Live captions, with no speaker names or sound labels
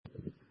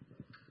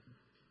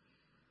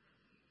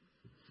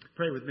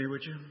Pray with me,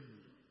 would you?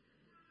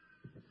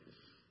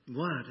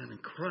 What an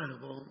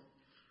incredible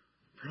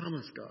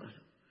promise, God.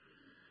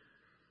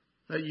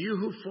 That you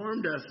who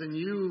formed us and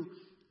you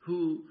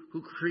who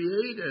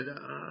created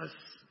us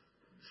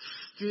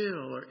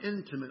still are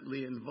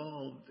intimately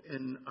involved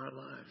in our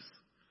lives.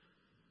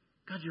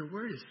 God, your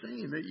word is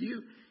saying that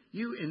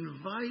you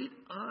invite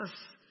us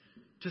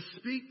to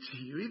speak to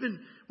you, even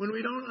when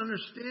we don't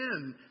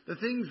understand the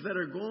things that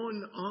are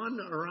going on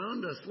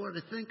around us. Lord,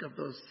 I think of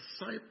those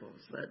disciples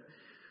that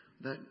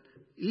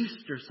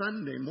Easter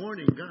Sunday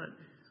morning, God,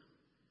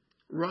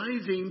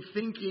 rising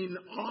thinking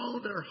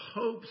all their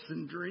hopes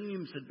and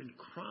dreams had been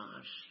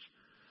crushed.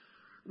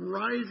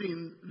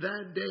 Rising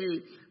that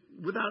day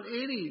without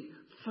any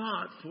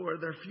thought for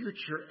their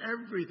future.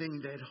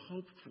 Everything they'd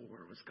hoped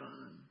for was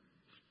gone.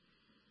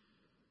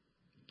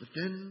 But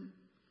then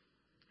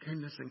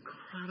came this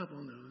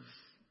incredible news.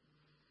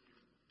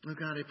 Oh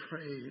God, I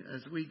pray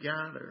as we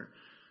gather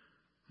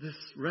this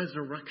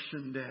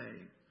resurrection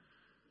day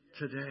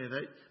today,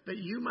 that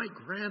you might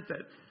grant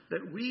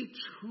that we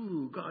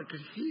too, God, could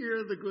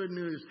hear the good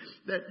news,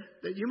 that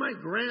you might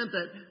grant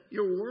that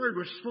your word,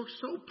 which spoke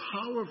so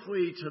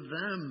powerfully to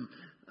them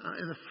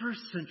in the first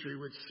century,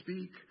 would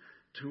speak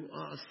to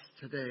us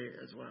today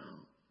as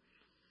well.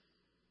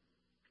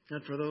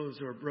 And for those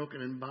who are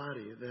broken in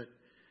body, that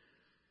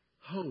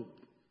hope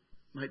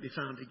might be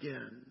found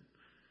again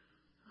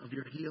of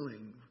your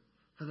healing.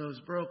 For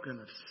those broken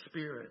of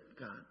spirit,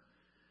 God,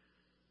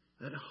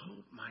 that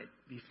hope might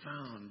be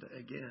found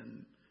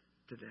again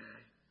today.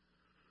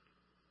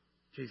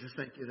 Jesus,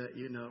 thank you that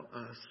you know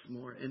us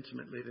more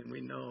intimately than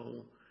we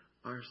know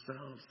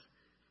ourselves.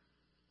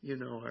 You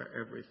know our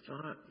every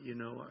thought. You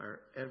know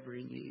our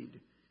every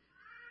need.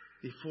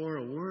 Before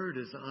a word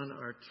is on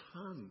our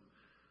tongue,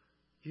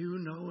 you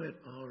know it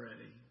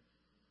already.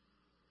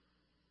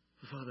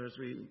 Father, as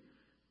we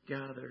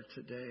gather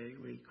today,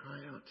 we cry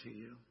out to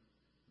you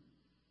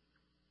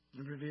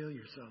and reveal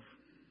yourself.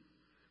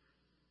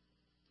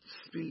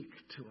 Speak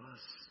to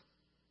us.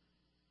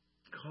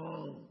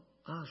 Call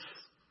us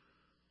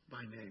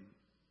by name.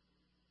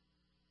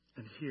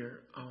 And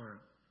hear our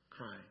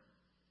cry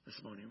this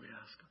morning, we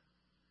ask.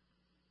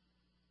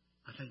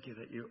 I thank you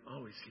that you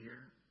always hear.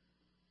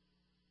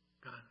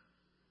 God,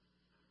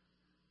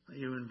 that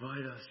you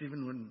invite us,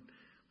 even when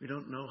we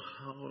don't know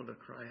how to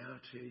cry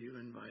out to you, you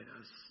invite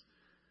us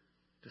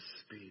to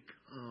speak.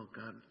 Oh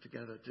God,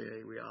 together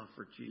today we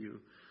offer to you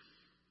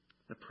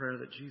the prayer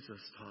that Jesus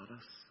taught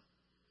us,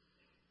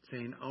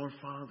 saying, Our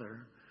Father,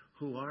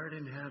 who art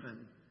in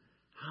heaven,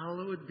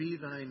 hallowed be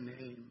thy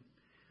name.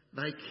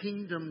 Thy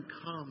kingdom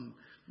come,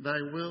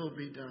 thy will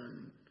be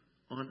done,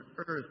 on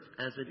earth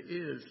as it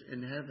is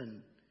in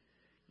heaven.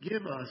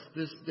 Give us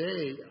this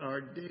day our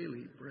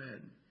daily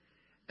bread,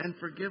 and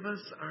forgive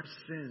us our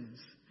sins,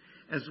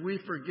 as we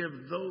forgive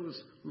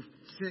those who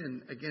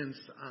sin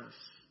against us.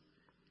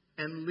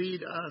 And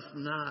lead us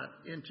not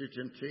into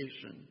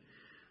temptation,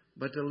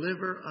 but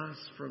deliver us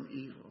from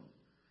evil.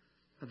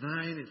 For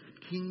thine is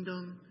the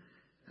kingdom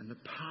and the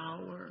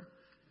power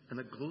and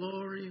the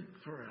glory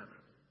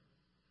forever.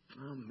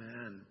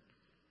 Amen.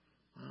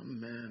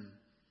 Amen.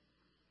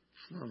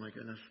 Oh my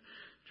goodness.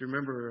 Do you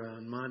remember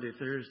on Maundy,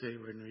 Thursday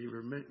when we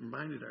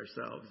reminded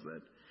ourselves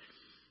that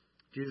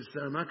Jesus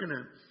said, I'm not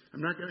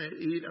going to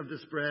eat of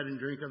this bread and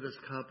drink of this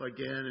cup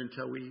again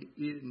until we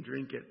eat and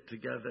drink it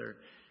together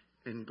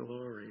in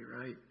glory,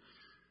 right?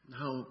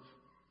 How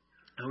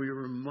he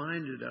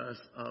reminded us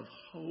of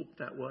hope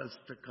that was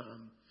to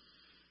come.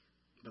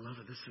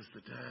 Beloved, this is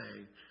the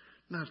day.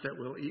 Not that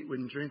we'll eat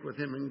and drink with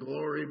him in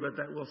glory, but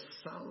that we'll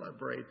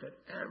celebrate that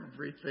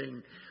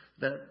everything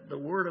that the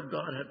Word of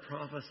God had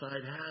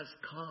prophesied has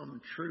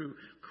come true.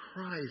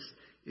 Christ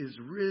is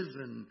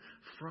risen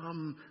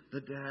from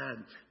the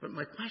dead. But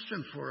my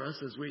question for us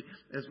as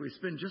we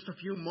spend just a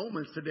few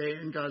moments today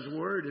in God's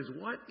Word is,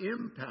 what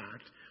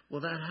impact will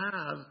that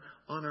have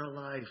on our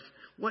life?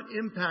 What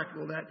impact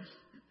will that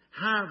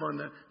have on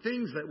the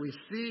things that we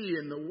see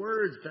and the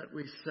words that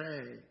we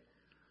say?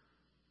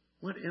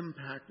 What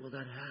impact will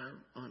that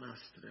have on us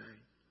today?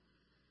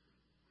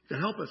 To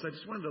help us, I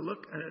just wanted to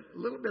look at a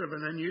little bit of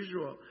an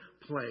unusual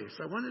place.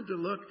 I wanted to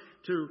look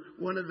to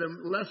one of the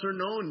lesser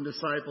known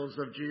disciples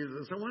of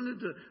Jesus. I wanted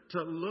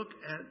to look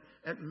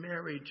at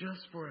Mary just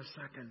for a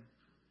second.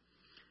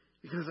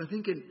 Because I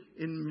think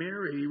in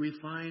Mary we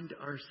find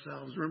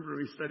ourselves. Remember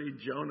we studied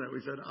Jonah.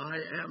 We said, I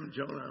am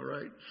Jonah,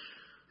 right?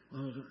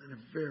 Well, in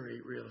a very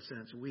real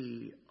sense,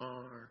 we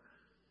are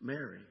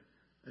Mary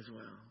as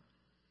well.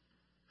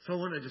 So I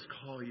want to just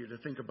call you to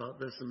think about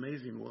this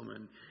amazing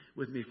woman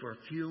with me for a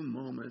few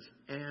moments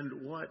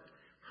and what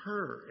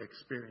her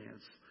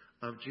experience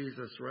of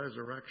Jesus'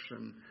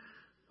 resurrection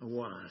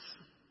was.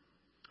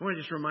 I want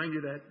to just remind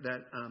you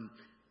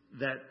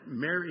that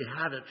Mary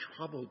had a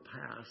troubled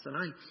past.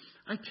 And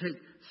I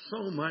take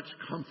so much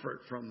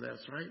comfort from this,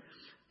 right?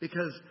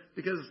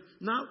 Because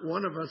not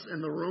one of us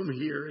in the room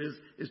here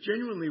is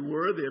genuinely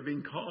worthy of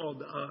being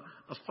called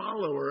a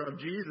follower of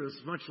Jesus,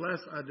 much less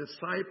a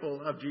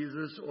disciple of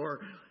Jesus, or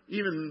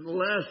even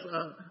less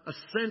a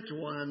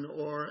sent one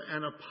or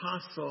an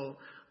apostle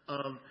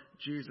of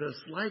Jesus.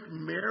 Like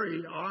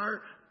Mary,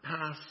 our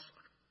paths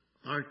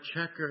are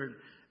checkered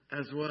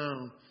as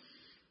well.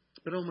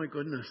 But oh my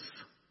goodness,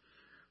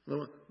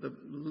 the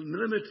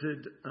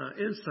limited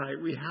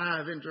insight we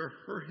have into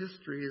her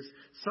history is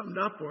summed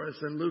up for us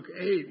in Luke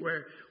 8,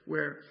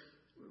 where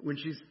when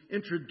she's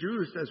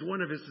introduced as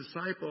one of his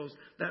disciples,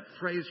 that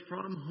phrase,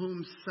 from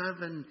whom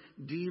 7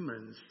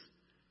 demons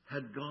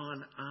had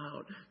gone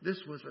out. This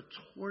was a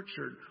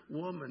tortured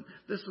woman.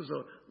 This was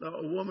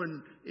a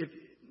woman,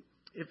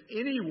 if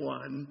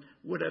anyone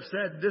would have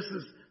said this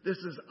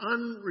is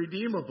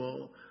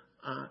unredeemable,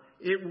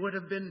 it would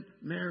have been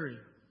Mary.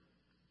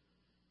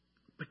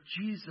 But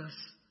Jesus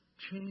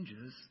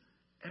changes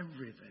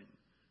everything.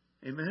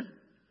 Amen?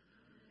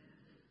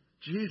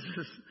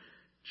 Jesus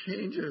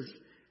changes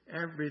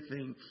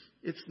everything.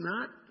 It's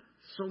not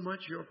so much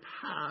your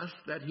past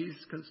that he's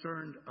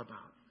concerned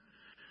about.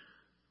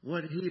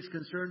 What he's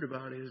concerned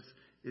about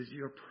is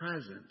your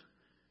present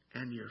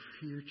and your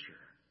future.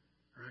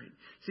 Right?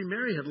 See,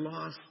 Mary had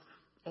lost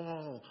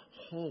all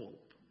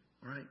hope.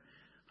 Right?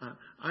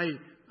 I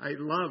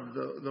love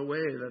the way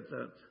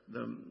that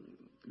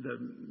the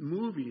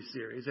movie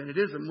series, and it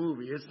is a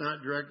movie, it's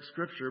not direct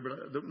scripture,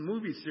 but the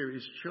movie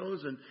series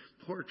chosen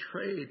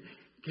portrayed.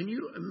 Can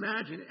you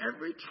imagine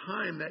every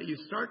time that you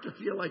start to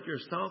feel like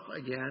yourself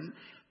again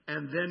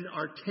and then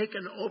are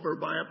taken over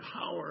by a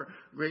power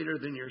greater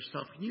than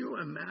yourself? Can you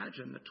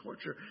imagine the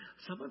torture?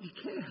 Some of you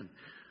can.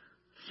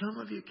 Some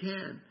of you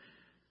can.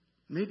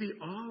 Maybe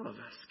all of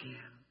us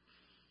can.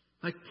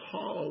 Like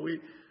Paul,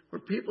 we're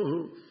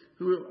people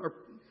who are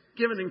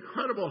given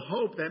incredible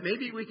hope that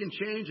maybe we can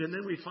change, and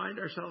then we find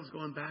ourselves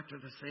going back to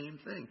the same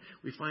thing.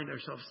 We find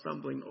ourselves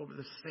stumbling over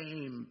the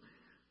same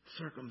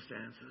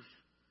circumstances.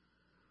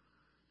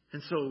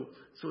 And so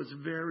it's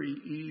very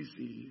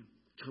easy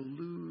to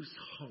lose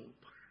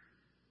hope.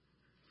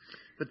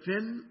 But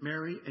then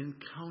Mary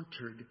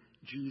encountered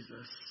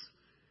Jesus.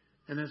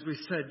 And as we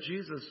said,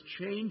 Jesus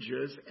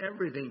changes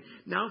everything.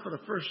 Now for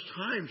the first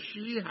time,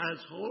 she has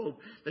hope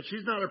that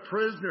she's not a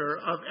prisoner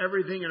of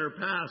everything in her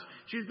past.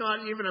 She's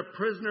not even a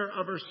prisoner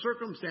of her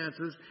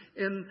circumstances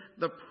in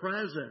the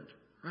present,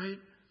 right?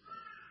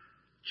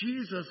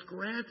 Jesus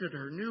granted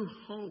her new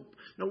hope.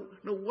 Now,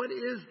 what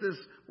is this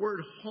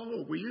word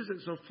hope? We use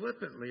it so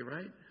flippantly,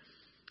 right?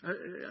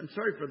 I'm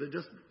sorry for the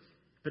just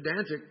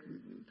pedantic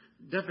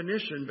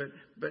definition,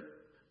 but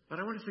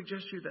I want to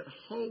suggest to you that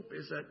hope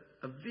is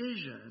a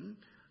vision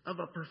of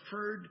a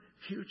preferred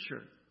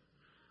future.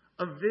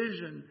 A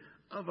vision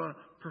of a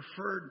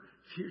preferred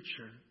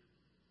future.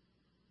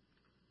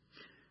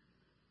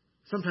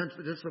 Sometimes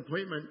the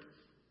disappointment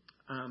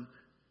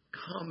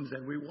comes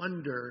and we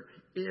wonder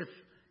if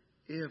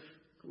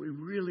we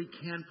really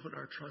can put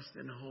our trust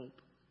in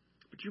hope.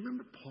 But you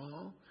remember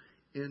Paul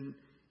in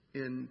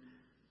 1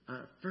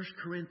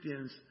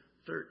 Corinthians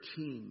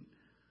 13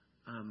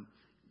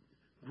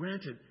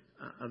 granted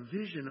a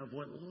vision of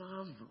what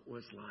love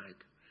was like.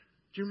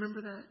 Do you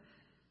remember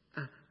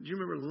that? Do you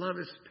remember love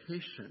is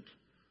patient?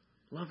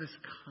 Love is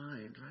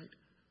kind, right?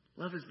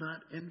 Love is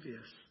not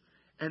envious.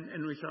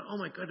 And we thought, oh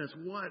my goodness,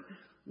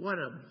 what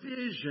a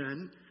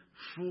vision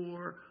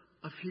for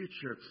a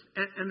future.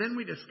 And then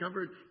we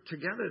discovered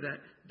together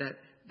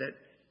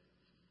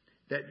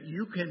that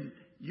you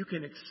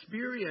can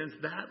experience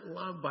that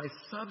love by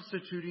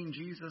substituting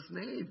Jesus'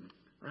 name,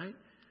 right?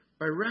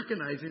 By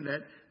recognizing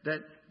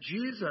that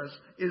Jesus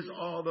is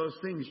all those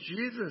things.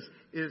 Jesus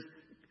is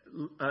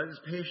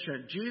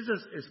patient.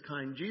 Jesus is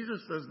kind.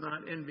 Jesus does not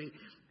envy.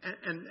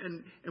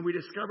 And we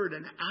discovered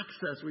an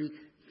access. We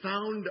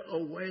found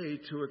a way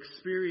to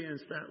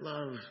experience that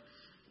love.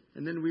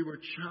 And then we were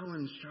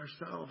challenged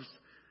ourselves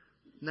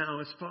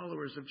now as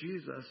followers of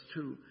Jesus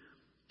to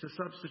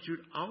substitute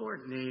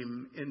our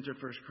name into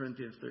 1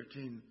 Corinthians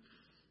 13.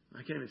 I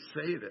can't even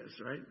say this,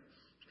 right?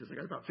 Because I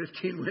got about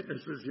 15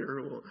 witnesses here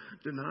who will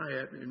deny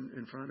it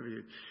in front of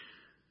you.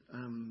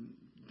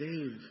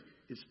 Dave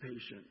is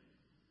patient.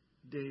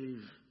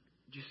 Dave,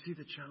 do you see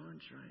the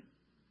challenge, right?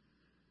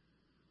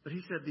 But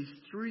he said these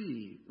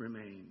 3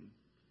 remain,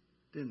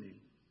 didn't he?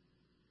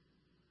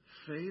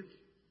 Faith,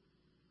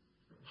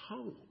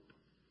 hope,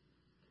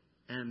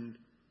 and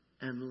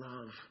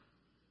love.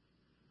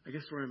 I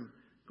guess where I'm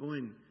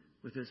going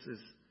with this is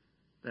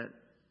that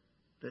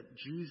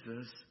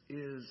Jesus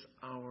is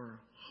our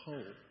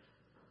hope,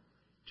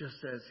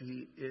 just as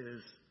he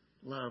is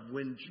love.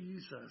 When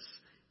Jesus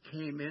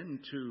came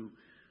into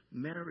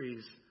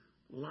Mary's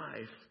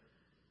life,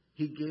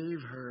 he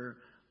gave her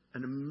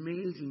an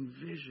amazing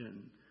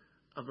vision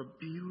of a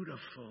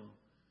beautiful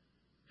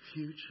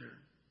future.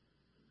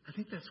 I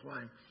think that's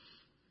why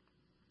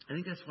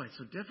it's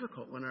so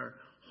difficult when our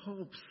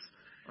hopes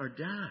are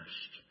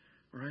dashed,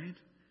 right?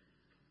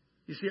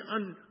 You see,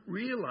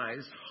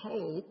 unrealized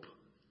hope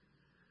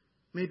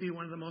may be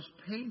one of the most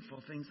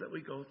painful things that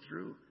we go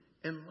through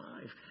in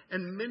life.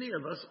 And many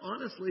of us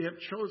honestly have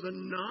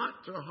chosen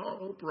not to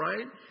hope,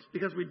 right?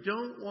 Because we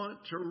don't want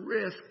to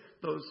risk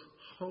those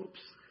hopes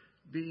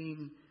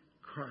being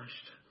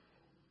crushed.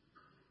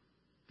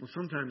 Well,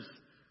 sometimes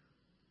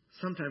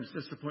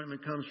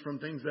disappointment comes from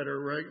things that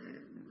are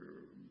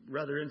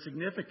rather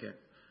insignificant.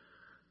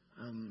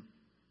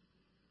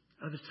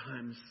 Other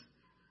times,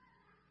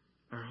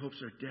 our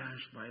hopes are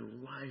dashed by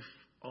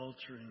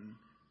life-altering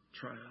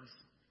trials.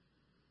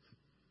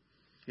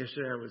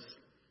 Yesterday, I was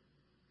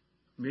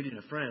meeting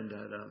a friend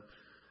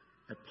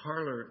at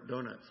Parlor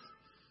Donuts.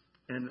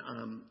 And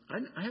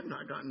I have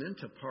not gotten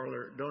into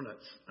Parlor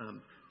Donuts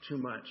too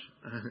much.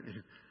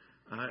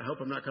 I hope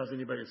I'm not causing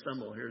anybody to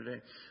stumble here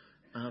today.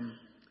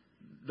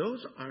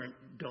 Those aren't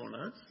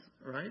donuts,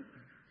 right?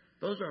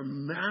 Those are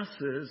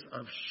masses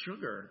of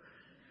sugar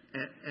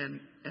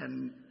and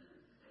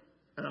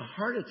a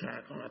heart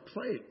attack on a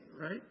plate,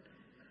 right?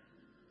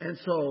 And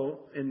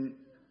so in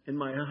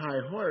my high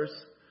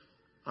horse,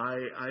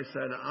 I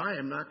said, I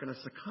am not going to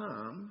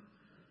succumb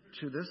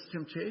to this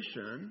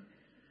temptation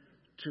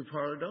to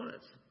Parlor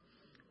Donuts.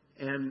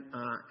 And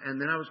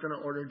then I was going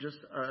to order just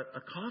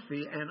a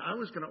coffee, and I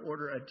was going to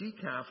order a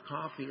decaf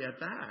coffee at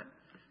that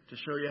to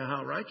show you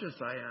how righteous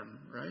I am,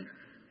 right?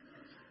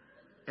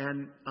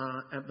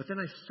 But then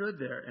I stood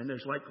there, and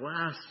there's like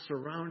glass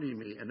surrounding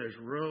me, and there's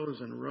rows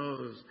and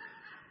rows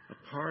of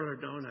Parlor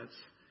Donuts,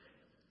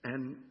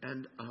 and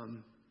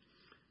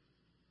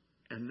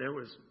there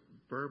was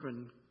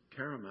bourbon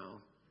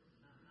caramel.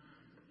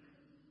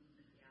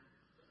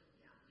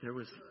 There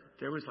was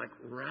like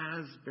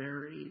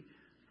raspberry.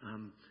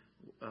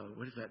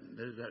 What is that?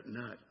 There's that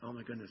nut. Oh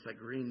my goodness, that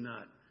green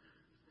nut.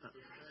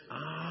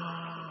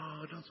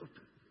 Don't so.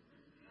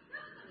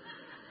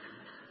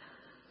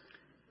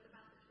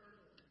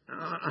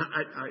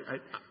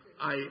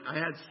 I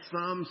had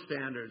some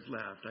standards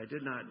left. I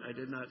did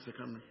not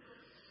succumb.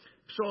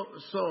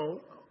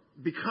 So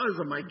because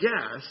of my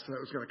guest that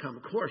was going to come,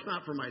 of course,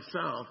 not for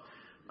myself,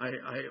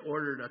 I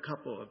ordered a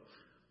couple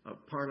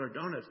of Parlor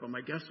Donuts, but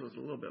my guest was a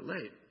little bit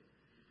late.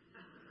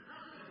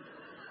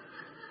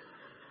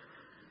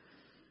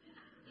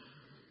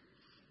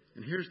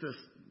 And here's this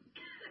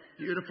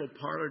beautiful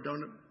Parlor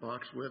Donut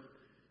box with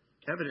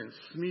evidence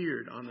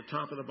smeared on the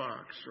top of the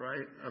box,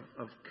 right,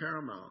 of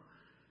caramel.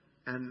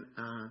 And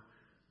I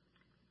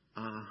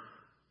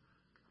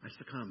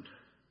succumbed.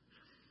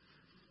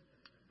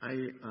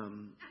 I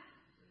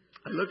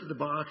looked at the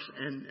box,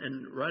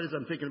 and right as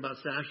I'm thinking about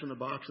stashing the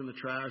box in the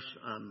trash,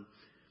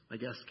 my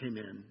guest came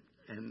in,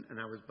 and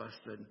I was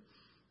busted.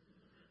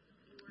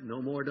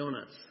 No more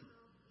donuts.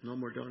 No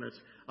more donuts.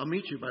 I'll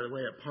meet you, by the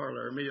way, at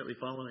Parlor immediately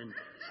following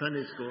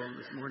Sunday school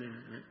this morning.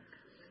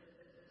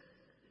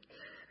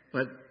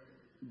 Right?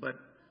 But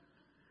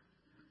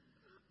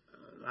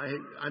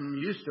I'm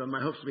used to my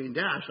hopes being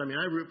dashed. I mean,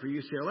 I root for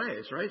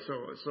UCLA's, right?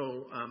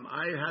 So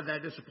I had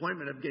that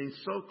disappointment of getting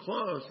so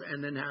close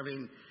and then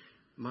having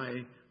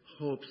my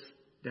hopes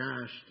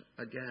dashed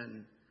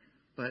again.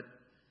 But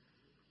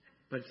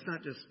it's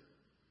not just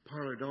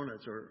Parlor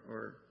Donuts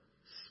or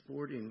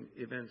sporting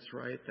events,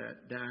 right,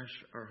 that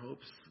dash our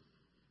hopes.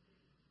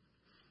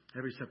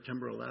 Every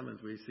September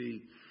 11th, we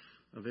see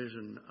a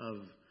vision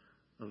of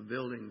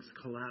buildings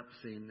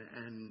collapsing,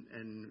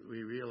 and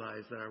we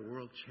realize that our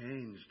world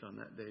changed on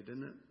that day,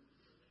 didn't it?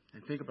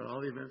 And think about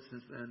all the events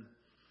since then.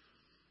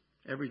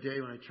 Every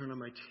day when I turn on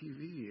my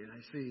TV and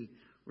I see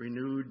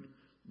renewed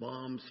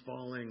bombs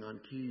falling on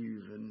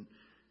Kyiv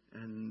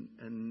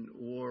and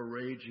war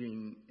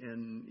raging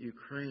in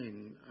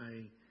Ukraine,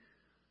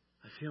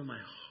 I feel my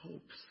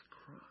hopes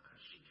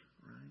crushed,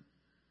 right?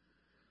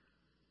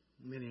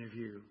 Many of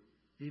you,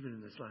 even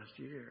in this last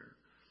year,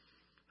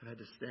 have had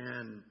to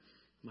stand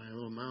my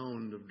little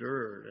mound of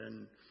dirt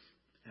and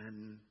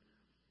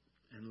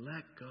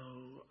let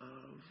go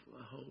of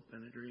a hope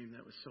and a dream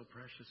that was so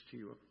precious to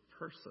you, a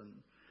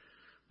person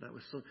that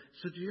was so.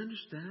 So do you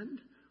understand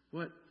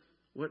what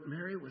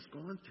Mary was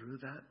going through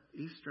that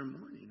Easter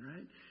morning,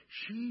 right?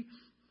 She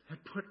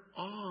had put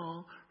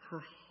all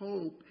her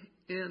hope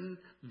in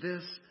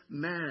this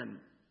man.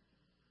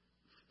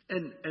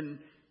 And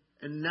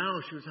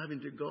now she was having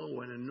to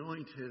go and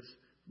anoint his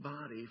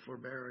body for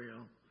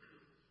burial.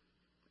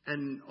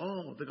 And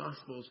all the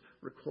Gospels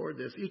record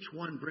this. Each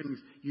one brings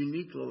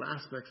unique little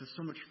aspects. It's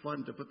so much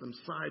fun to put them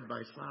side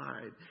by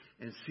side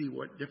and see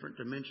what different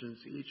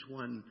dimensions each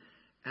one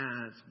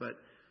adds. But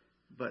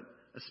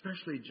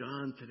especially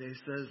John today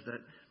says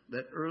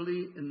that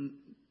early in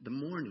the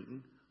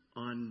morning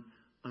on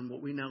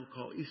what we now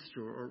call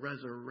Easter or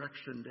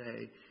Resurrection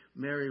Day,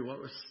 Mary, what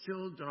was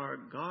still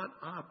dark, got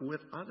up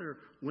with other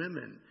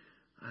women.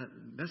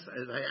 As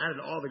I added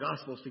all the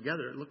Gospels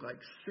together, it looked like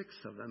 6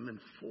 of them, and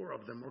 4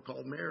 of them were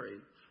called Mary.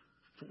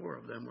 4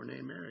 of them were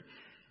named Mary.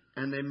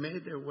 And they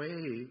made their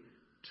way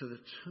to the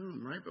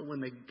tomb, right? But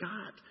when they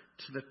got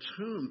to the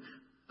tomb,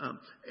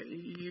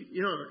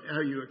 you know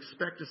how you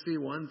expect to see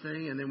one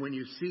thing, and then when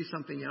you see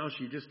something else,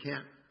 you just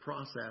can't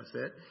process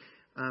it.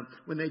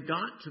 When they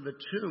got to the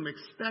tomb,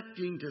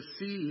 expecting to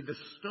see the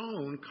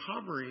stone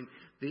covering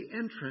the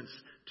entrance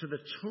to the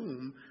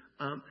tomb,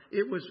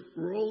 it was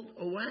rolled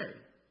away.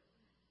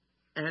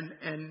 And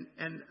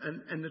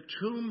the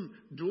tomb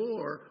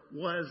door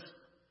was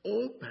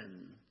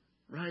open,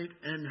 right?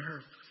 And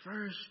her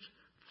first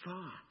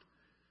thought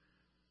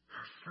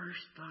first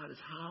thought is,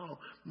 how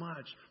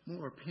much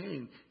more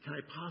pain can I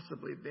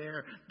possibly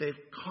bear? They've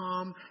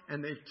come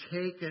and they've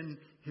taken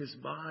his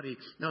body.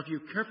 Now, if you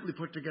carefully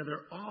put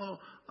together all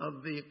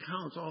of the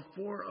accounts, all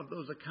 4 of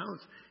those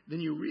accounts, then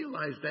you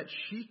realize that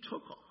she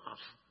took off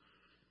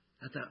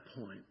at that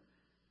point.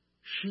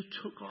 She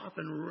took off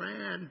and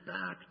ran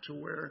back to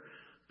where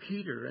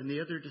Peter and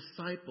the other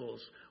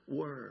disciples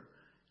were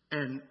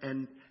and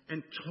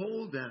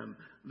told them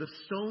the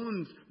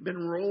stone's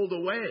been rolled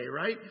away,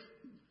 right?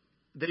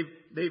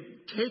 They've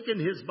taken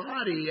his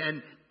body,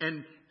 and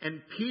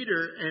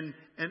Peter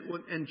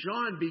and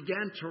John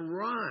began to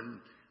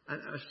run.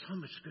 There's so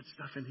much good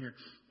stuff in here.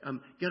 You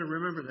got to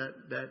remember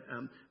that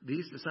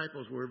these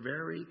disciples were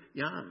very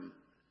young,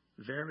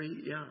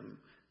 very young.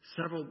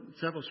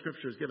 Several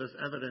scriptures give us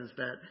evidence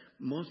that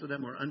most of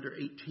them were under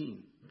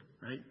 18,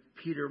 right?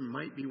 Peter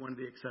might be one of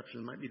the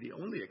exceptions, might be the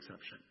only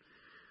exception.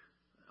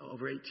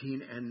 Over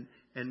 18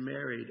 and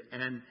married,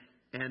 and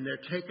they're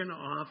taken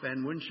off,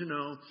 and wouldn't you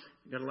know,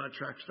 got a lot of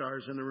track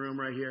stars in the room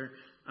right here.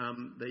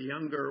 The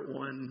younger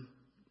one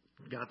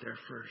got there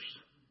first,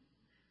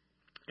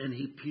 and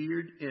he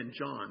peered in.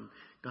 John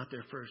got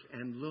there first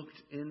and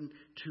looked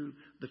into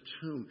the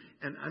tomb.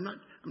 And I'm not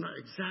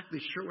exactly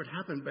sure what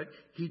happened, but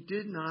he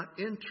did not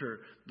enter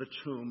the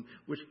tomb,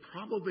 which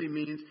probably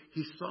means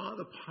he saw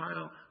the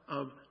pile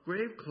of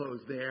grave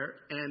clothes there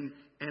and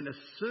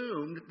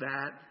assumed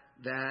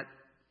that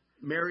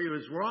Mary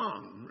was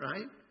wrong,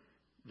 right?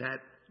 That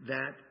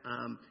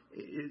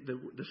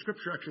the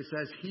scripture actually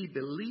says he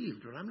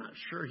believed, but I'm not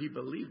sure he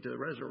believed the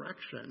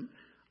resurrection.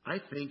 I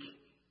think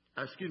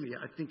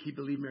he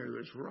believed Mary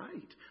was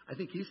right. I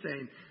think he's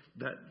saying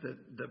that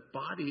the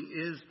body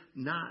is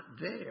not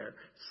there.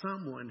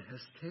 Someone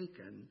has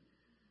taken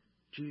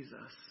Jesus.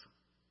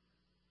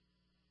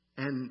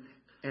 And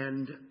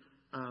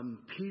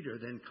Peter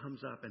then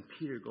comes up, and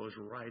Peter goes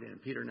right in.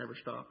 Peter never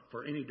stopped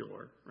for any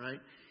door, right?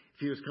 If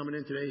he was coming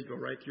in today, he'd go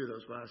right through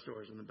those glass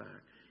doors in the back.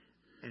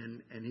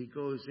 And he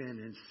goes in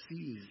and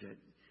sees that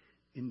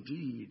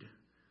indeed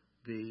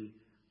the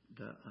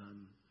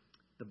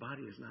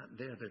body is not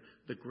there.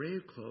 The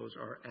grave clothes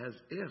are as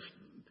if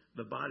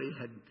the body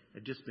had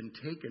just been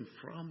taken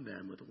from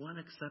them, with one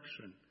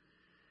exception.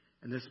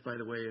 And this, by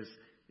the way,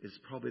 is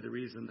probably the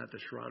reason that the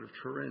Shroud of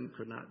Turin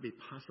could not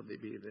possibly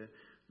be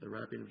the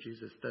wrapping of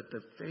Jesus. That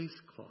the face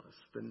cloth,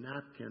 the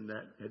napkin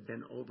that had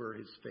been over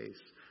his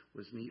face,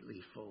 was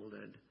neatly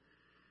folded.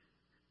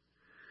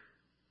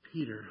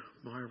 Peter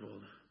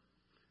marveled.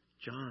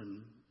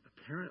 John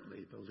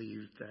apparently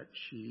believed that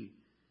she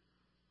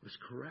was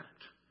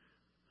correct,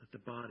 that the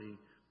body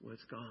was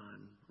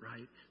gone,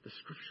 right? The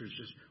scripture is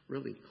just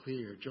really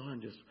clear. John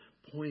just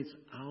points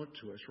out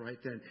to us right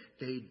then,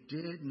 they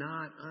did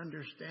not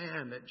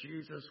understand that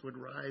Jesus would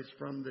rise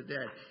from the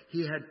dead.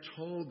 He had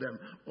told them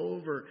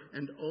over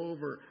and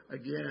over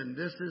again,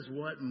 this is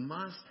what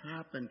must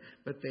happen,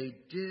 but they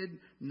did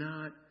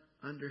not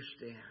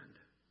understand.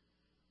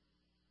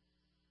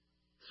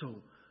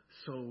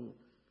 So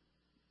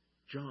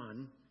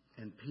John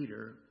and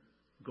Peter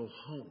go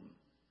home.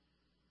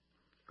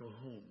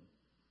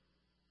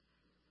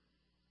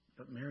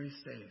 But Mary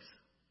stays.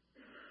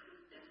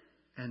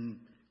 And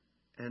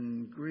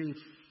grief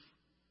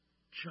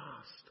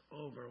just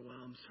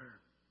overwhelms her.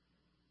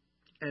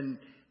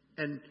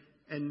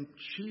 And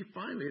she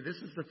finally, this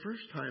is the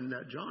first time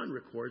that John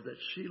records that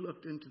she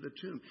looked into the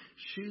tomb.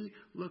 She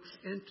looks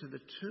into the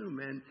tomb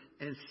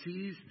and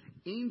sees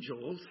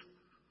angels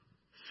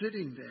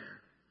sitting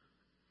there.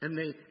 And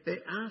they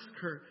ask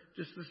her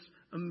just this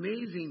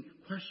amazing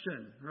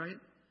question, right?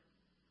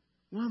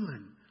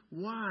 Woman,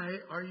 why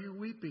are you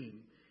weeping?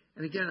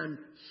 And again, I'm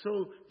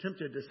so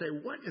tempted to say,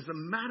 what is the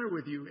matter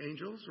with you,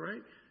 angels,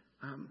 right?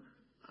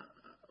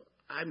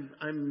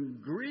 I'm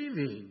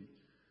grieving.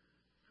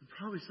 And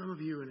probably some of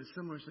you in a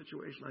similar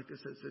situation like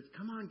this have said,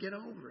 come on, get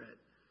over it.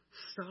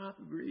 Stop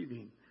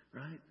grieving,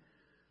 right?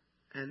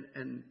 And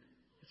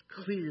it's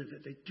clear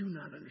that they do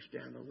not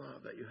understand the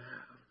love that you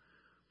have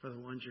for the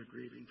ones you're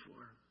grieving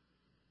for.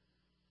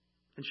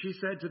 And she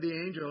said to the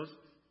angels,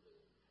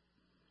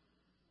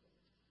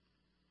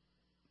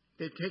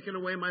 they've taken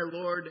away my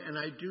Lord, and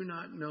I do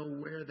not know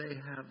where they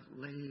have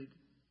laid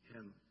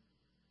him.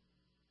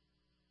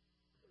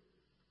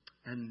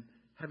 And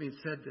having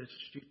said this,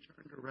 she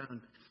turned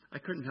around. I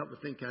couldn't help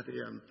but think,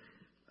 Kathy,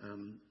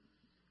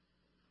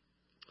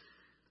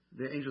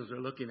 the angels are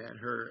looking at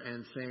her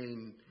and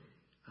saying,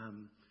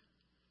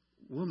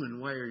 woman,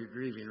 why are you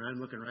grieving? I'm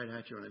looking right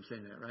at you when I'm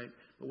saying that, right?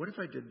 But what if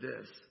I did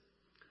this?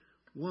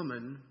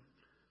 Woman,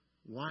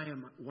 why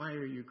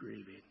are you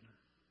grieving?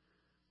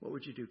 What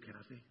would you do,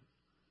 Kathy?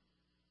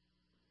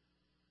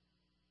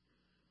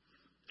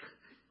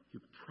 You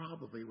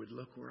probably would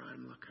look where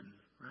I'm looking,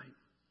 right?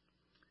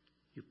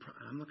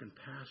 I'm looking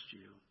past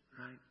you,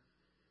 right?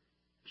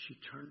 She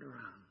turned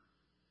around,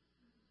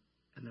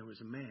 and there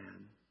was a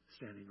man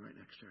standing right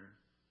next to her.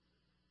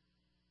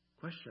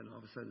 Question all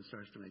of a sudden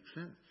starts to make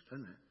sense,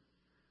 doesn't it?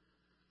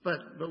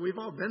 But we've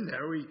all been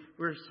there.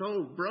 We're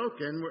so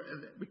broken.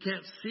 We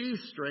can't see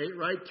straight,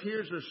 right?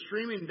 Tears are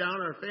streaming down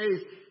our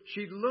face.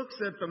 She looks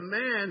at the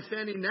man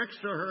standing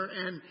next to her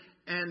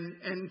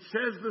and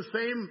says the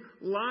same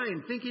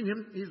line,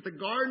 thinking he's the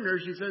gardener.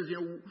 She says,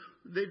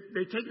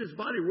 they take his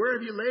body. Where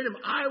have you laid him?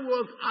 I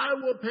will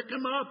pick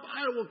him up.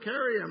 I will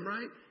carry him,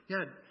 right?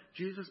 Yeah,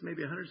 Jesus,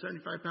 maybe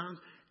 175 pounds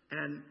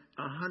and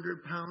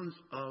 100 pounds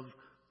of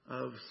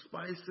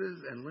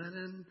spices and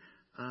linen.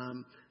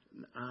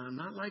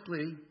 Not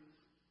likely.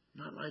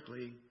 But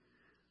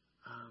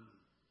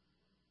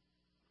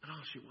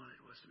all she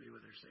wanted was to be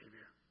with her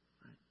Savior.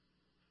 Right?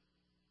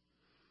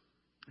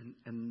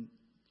 And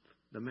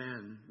the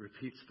man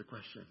repeats the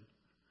question.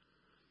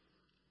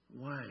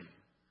 Why?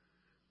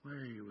 Why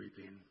are you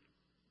weeping?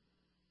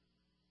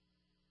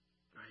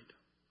 Right?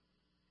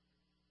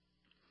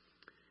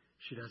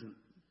 She doesn't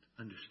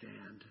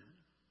understand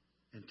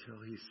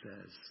until he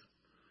says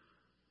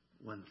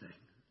one thing.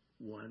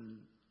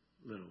 One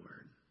little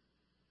word.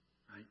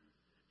 Right?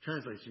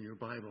 Translates in your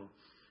Bible,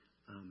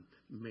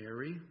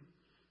 Mary.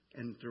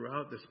 And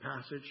throughout this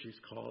passage, she's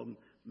called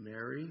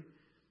Mary.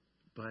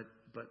 But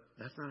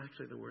that's not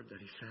actually the word that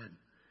he said.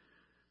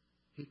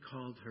 He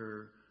called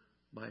her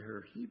by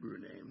her Hebrew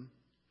name,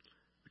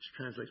 which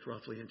translates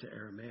roughly into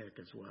Aramaic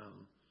as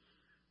well.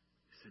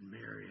 He said,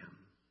 Miriam.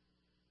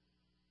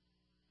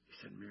 He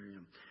said,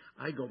 Miriam.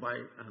 I go by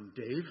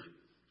Dave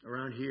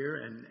around here,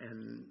 and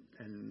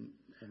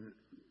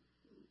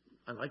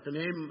I like the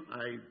name.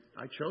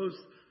 I chose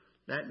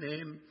that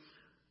name.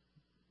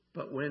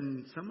 But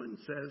when someone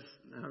says,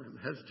 I'm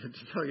hesitant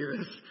to tell you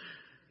this,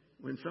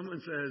 when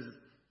someone says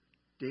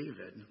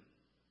David,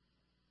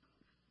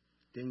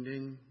 ding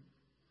ding,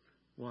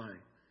 why?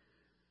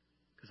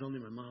 Because only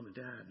my mom and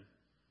dad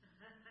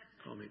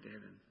call me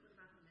David.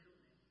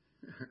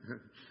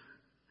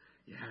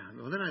 Yeah,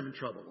 well then I'm in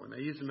trouble. When they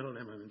use the middle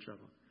name, I'm in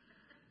trouble.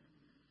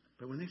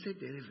 But when they say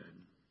David,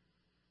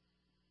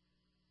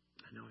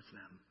 I know it's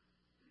them.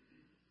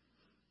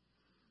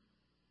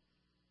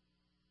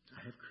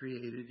 I have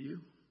created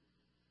you.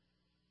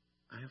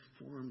 I have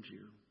formed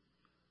you.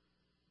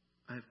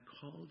 I have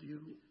called you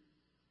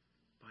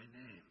by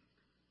name.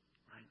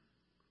 Right?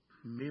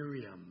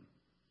 Miriam,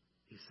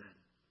 he said.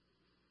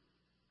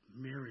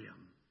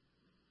 Miriam.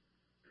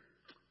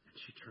 And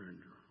she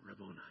turned,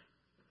 Rabboni.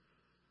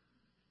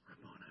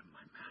 Rabboni,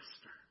 my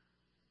master.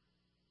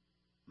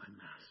 My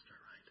master,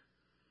 right?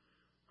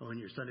 Oh, in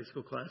your Sunday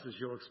school classes,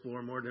 you'll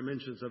explore more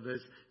dimensions of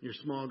this. In your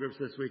small groups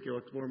this week, you'll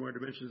explore more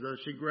dimensions of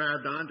this. She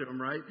grabbed onto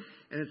him, right?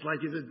 And it's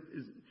like,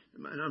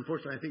 and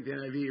unfortunately, I think the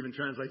NIV even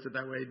translates it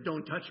that way.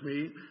 Don't touch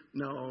me.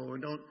 No,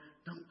 don't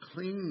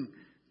cling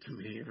to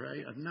me,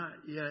 right? I've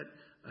not yet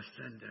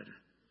ascended.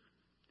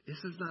 This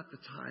is not the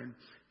time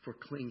for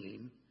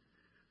clinging.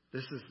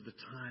 This is the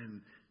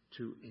time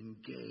to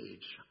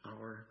engage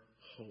our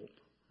hope,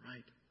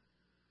 right?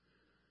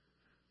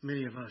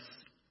 Many of us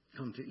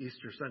come to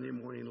Easter Sunday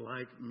morning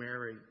like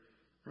Mary,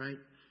 right?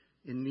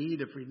 In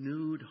need of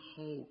renewed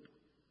hope.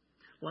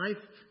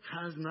 Life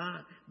has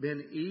not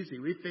been easy.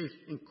 We faced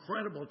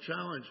incredible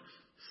challenge.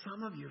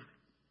 Some of you have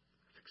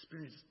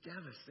experienced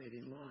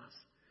devastating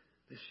loss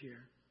this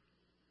year.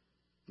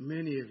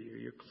 Many of you,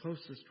 your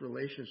closest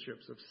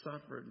relationships have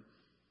suffered.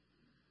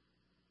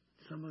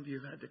 Some of you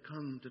have had to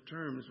come to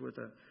terms with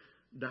a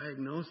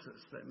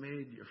diagnosis that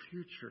made your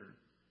future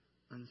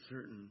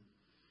uncertain.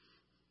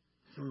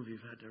 Some of you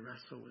have had to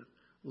wrestle with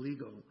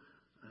legal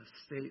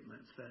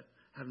statements that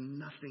have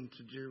nothing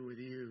to do with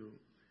you,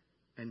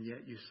 and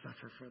yet you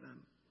suffer for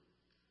them.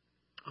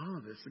 All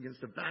of this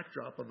against the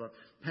backdrop of a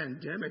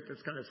pandemic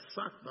that's kind of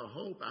sucked the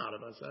hope out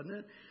of us, hasn't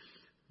it?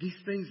 These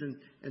things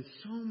and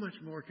so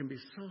much more can be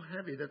so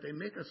heavy that they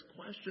make us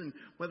question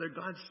whether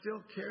God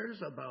still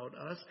cares about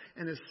us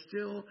and is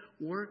still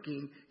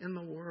working in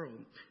the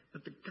world.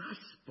 But the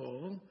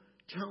gospel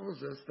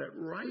tells us that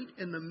right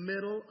in the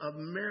middle of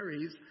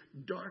Mary's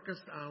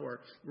darkest hour,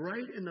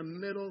 right in the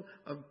middle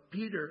of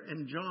Peter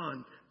and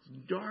John's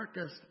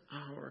darkest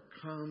hour,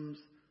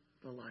 comes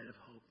the light of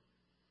hope.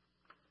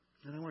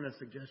 And I want to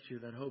suggest to you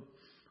that hope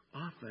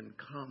often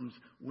comes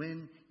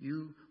when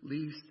you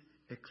least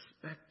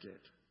expect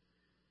it.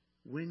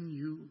 When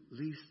you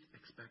least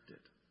expect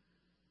it.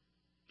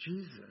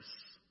 Jesus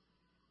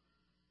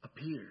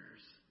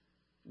appears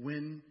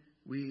when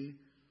we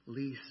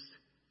least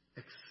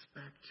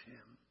expect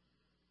him.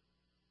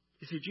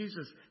 You see,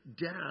 Jesus'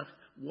 death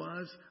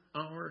was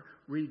our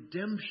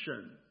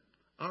redemption.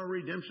 Our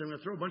redemption. I'm going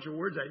to throw a bunch of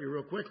words at you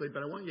real quickly,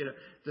 but I want you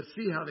to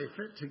see how they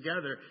fit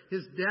together.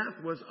 His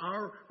death was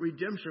our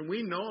redemption.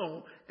 We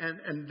know,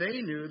 and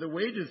they knew, the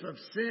wages of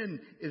sin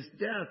is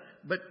death,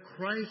 but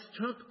Christ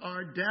took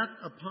our death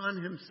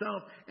upon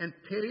himself and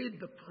paid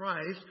the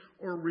price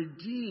or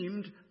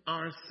redeemed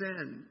our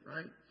sin,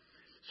 right?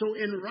 So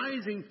in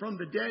rising from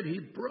the dead, he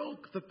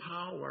broke the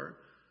power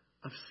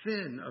of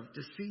sin, of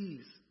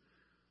disease,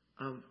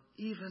 of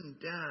even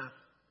death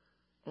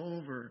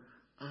over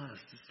us.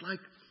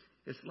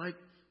 It's like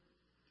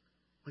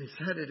when he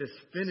said it is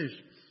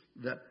finished,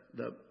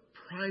 the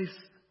price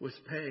was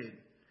paid.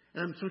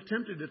 And I'm so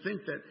tempted to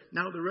think that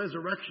now the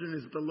resurrection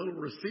is the little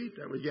receipt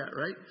that we get,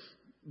 right?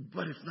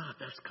 But it's not.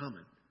 That's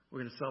coming. We're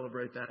going to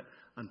celebrate that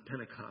on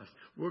Pentecost.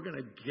 We're going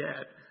to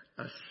get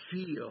a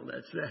seal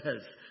that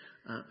says,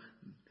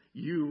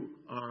 you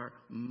are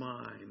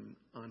mine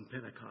on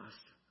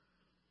Pentecost.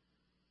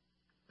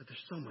 But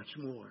there's so much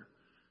more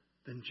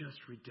than just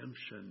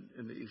redemption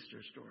in the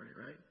Easter story,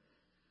 right?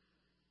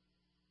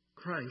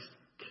 Christ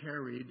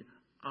carried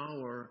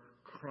our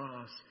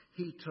cross.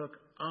 He took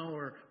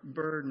our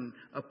burden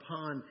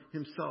upon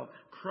himself.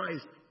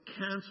 Christ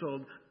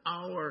canceled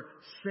our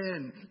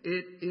sin.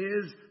 It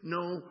is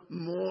no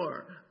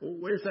more.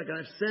 Wait a second.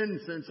 I've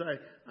sinned since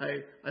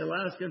I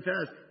last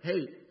confessed.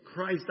 Hey,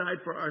 Christ died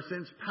for our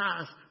sins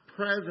past,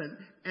 present,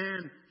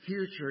 and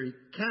future. He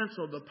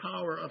canceled the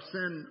power of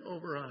sin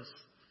over us.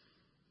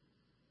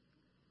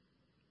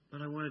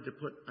 But I wanted to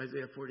put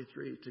Isaiah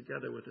 43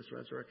 together with this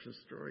resurrection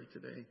story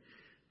today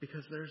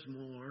because there's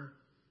more.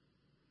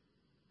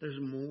 There's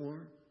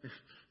more.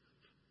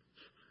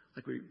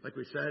 Like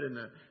we said in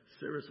the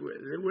service,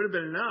 it would have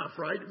been enough,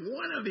 right?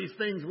 One of these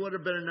things would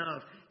have been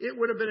enough. It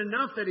would have been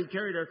enough that he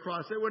carried our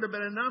cross. It would have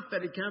been enough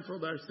that he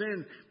canceled our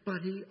sins.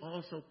 But he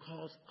also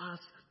calls us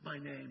by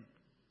name.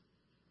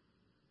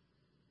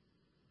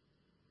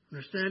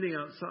 They're standing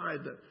outside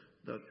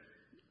the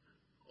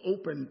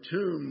open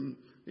tomb,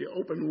 the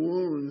open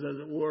wounds, as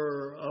it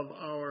were, of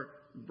our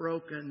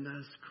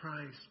brokenness.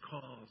 Christ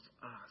calls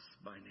us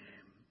by name.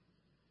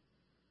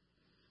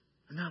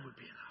 And that would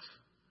be enough.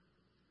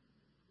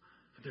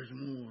 But there's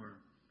more.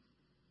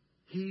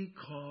 He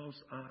calls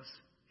us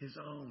his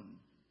own.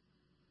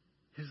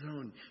 His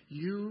own.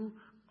 You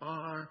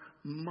are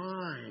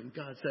mine,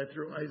 God said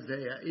through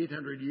Isaiah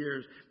 800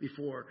 years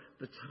before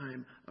the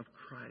time of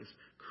Christ.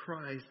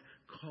 Christ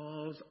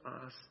calls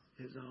us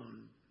his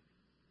own.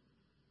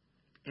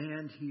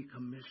 And he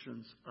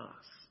commissions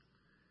us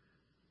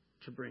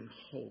to bring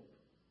hope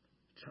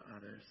to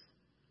others.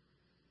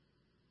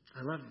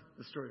 I love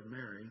the story of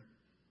Mary.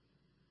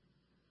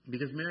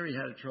 Because Mary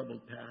had a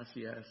troubled past,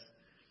 yes.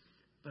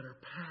 But her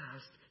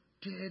past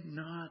did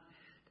not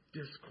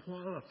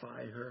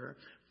disqualify her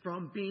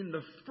from being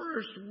the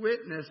first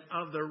witness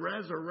of the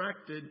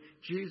resurrected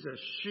Jesus.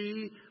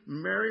 She,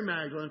 Mary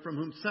Magdalene, from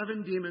whom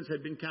 7 demons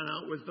had been cast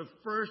out, was the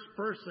first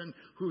person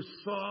who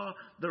saw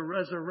the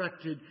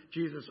resurrected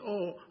Jesus.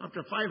 Oh, up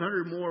to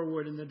 500 more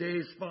would in the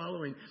days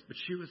following. But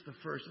she was the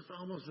first. It's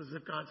almost as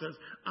if God says,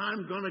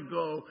 I'm going to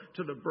go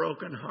to the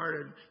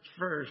brokenhearted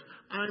first.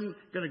 I'm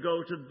going to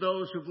go to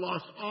those who've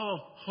lost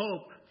all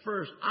hope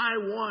first. I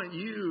want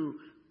you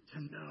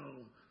to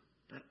know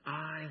that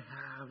I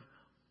have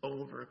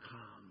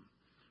overcome.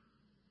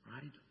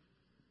 Right?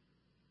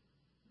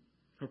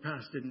 Her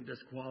past didn't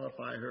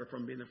disqualify her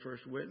from being the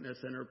first witness,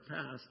 and her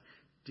past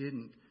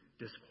didn't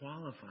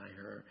disqualify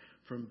her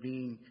from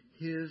being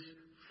his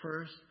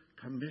first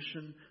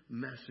commissioned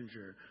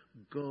messenger.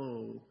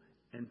 Go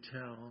and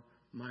tell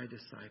my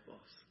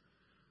disciples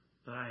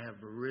that I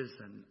have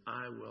risen.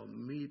 I will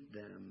meet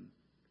them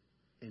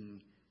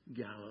in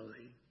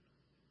Galilee.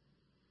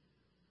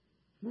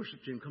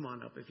 Worship team, come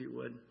on up if you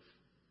would.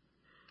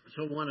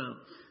 So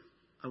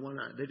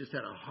they just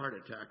had a heart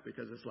attack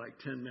because it's like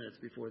 10 minutes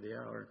before the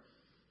hour.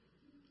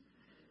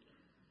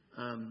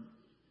 I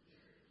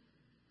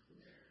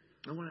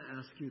want to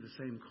ask you the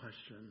same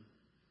question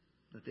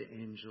that the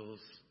angels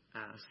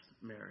asked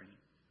Mary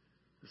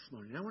this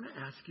morning. I want to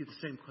ask you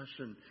the same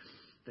question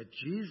that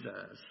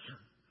Jesus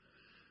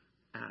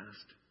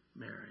asked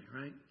Mary,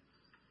 right?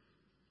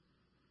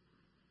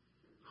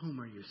 Whom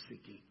are you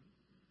seeking?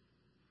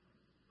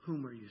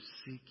 Whom are you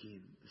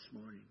seeking this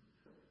morning?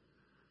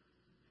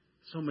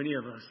 So many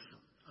of us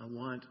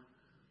want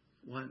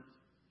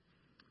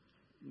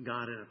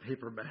God in a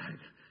paper bag.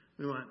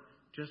 We want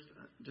just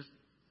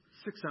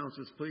 6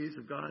 ounces, please,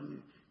 of God.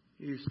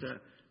 He used to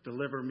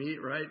deliver meat,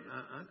 right?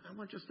 I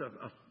want just a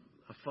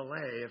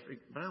fillet,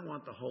 but I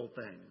want the whole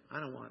thing. I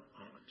don't want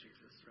all of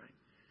Jesus, right?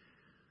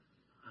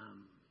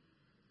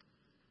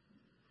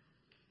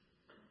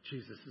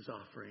 Jesus is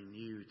offering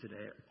you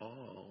today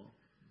all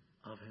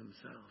of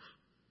himself.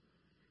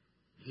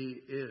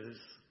 He is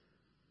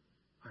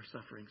our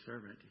suffering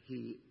servant.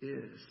 He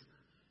is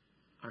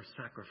our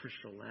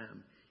sacrificial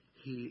lamb.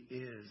 He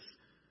is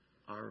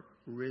our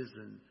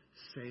risen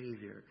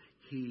Savior.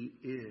 He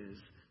is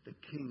the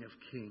King of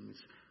kings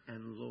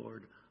and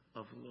Lord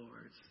of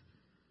lords.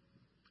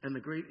 And the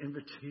great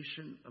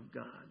invitation of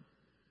God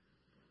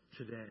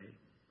today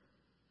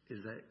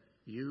is that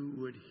you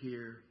would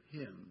hear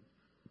him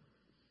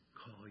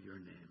call your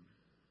name.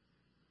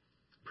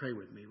 Pray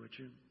with me, would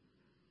you?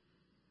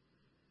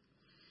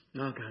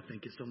 Oh, God,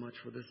 thank you so much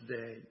for this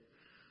day.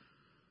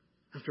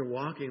 After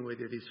walking with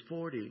you these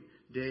 40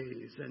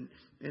 days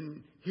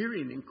and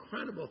hearing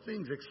incredible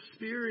things,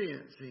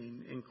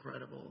 experiencing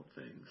incredible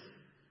things,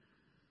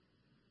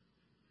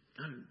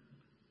 and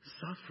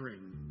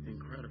suffering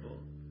incredible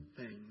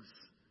things,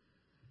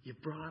 you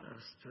brought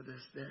us to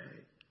this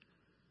day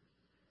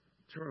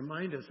to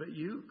remind us that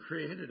you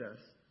created us.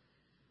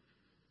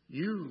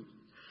 You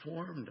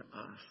formed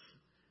us.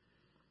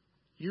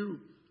 You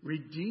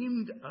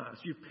redeemed us.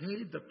 You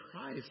paid the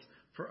price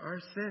for our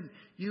sin.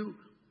 You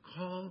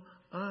call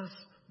us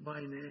by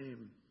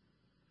name.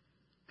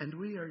 And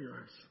we are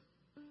yours.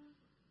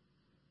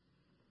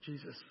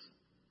 Jesus,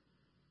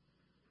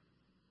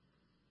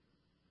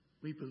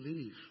 we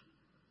believe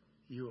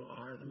you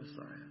are the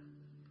Messiah.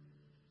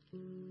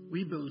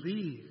 We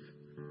believe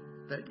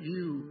that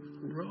you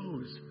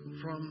rose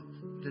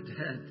from the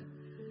dead.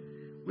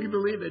 We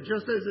believe that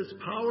just as it's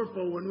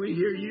powerful when we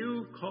hear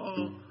you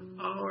call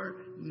our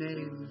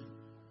names,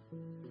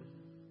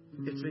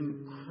 it's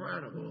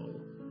incredible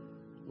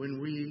when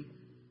we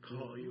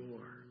call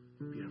your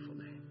beautiful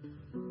name.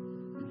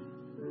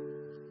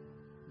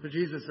 So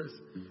Jesus,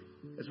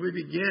 as we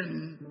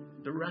begin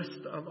the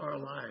rest of our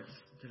lives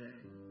today,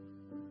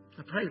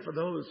 I pray for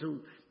those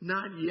who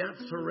not yet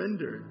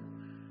surrendered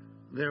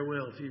their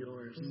will to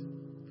yours.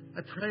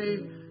 I pray,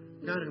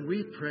 God, and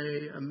we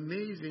pray,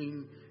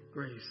 amazing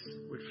grace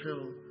would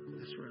fill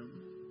this room.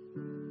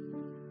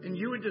 And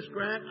you would just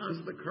grant us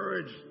the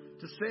courage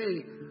to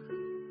say,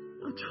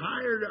 I'm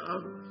tired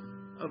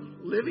of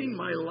living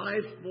my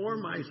life for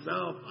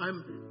myself.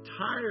 I'm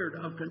tired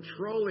of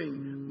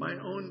controlling my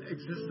own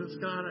existence.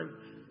 God, I've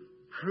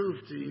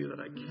proved to you that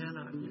I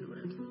cannot do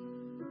it.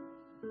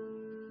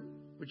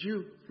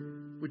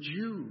 Would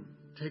you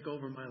take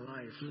over my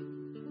life?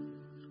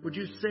 Would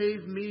you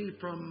save me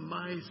from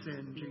my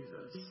sin,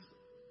 Jesus,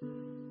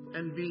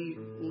 and be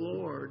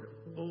Lord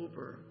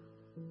over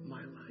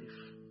my life?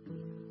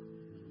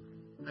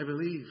 I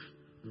believe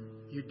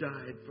you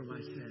died for my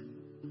sin.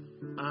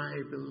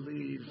 I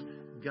believe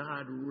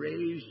God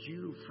raised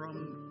you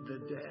from the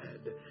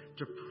dead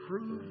to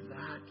prove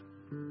that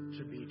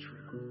to be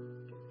true.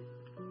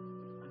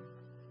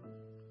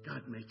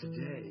 God, may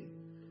today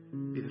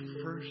be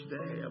the first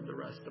day of the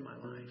rest of my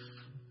life.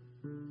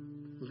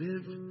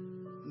 Live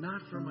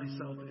not for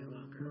myself any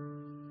longer,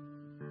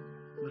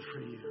 but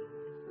for you.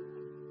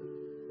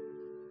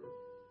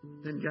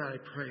 Then, God, I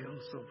pray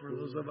also for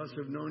those of us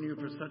who have known you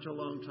for such a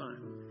long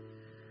time,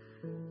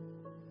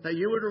 that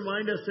you would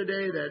remind us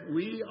today that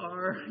we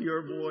are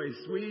your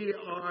voice, we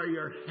are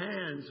your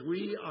hands,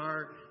 we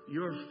are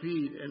your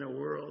feet in a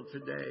world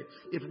today.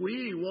 If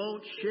we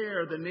won't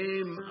share the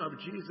name of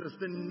Jesus,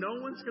 then no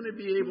one's going to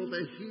be able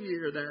to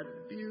hear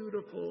that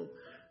beautiful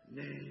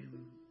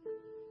name.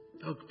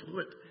 Oh,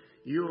 put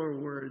your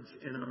words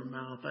in our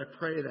mouth. I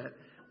pray that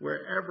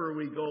wherever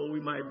we go, we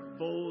might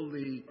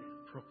boldly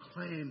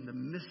proclaim the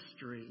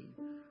mystery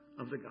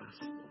of the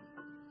gospel.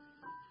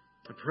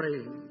 I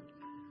pray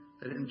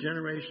that in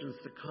generations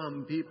to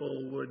come,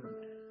 people would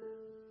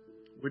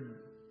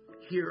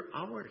hear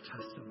our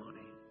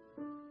testimony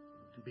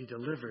and be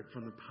delivered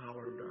from the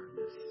power of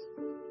darkness.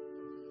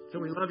 So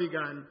we love you,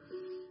 God.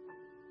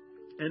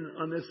 And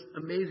on this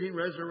amazing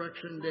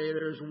resurrection day,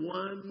 there's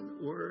one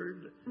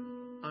word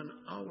on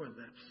our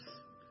lips.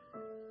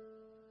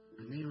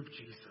 The name of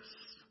Jesus.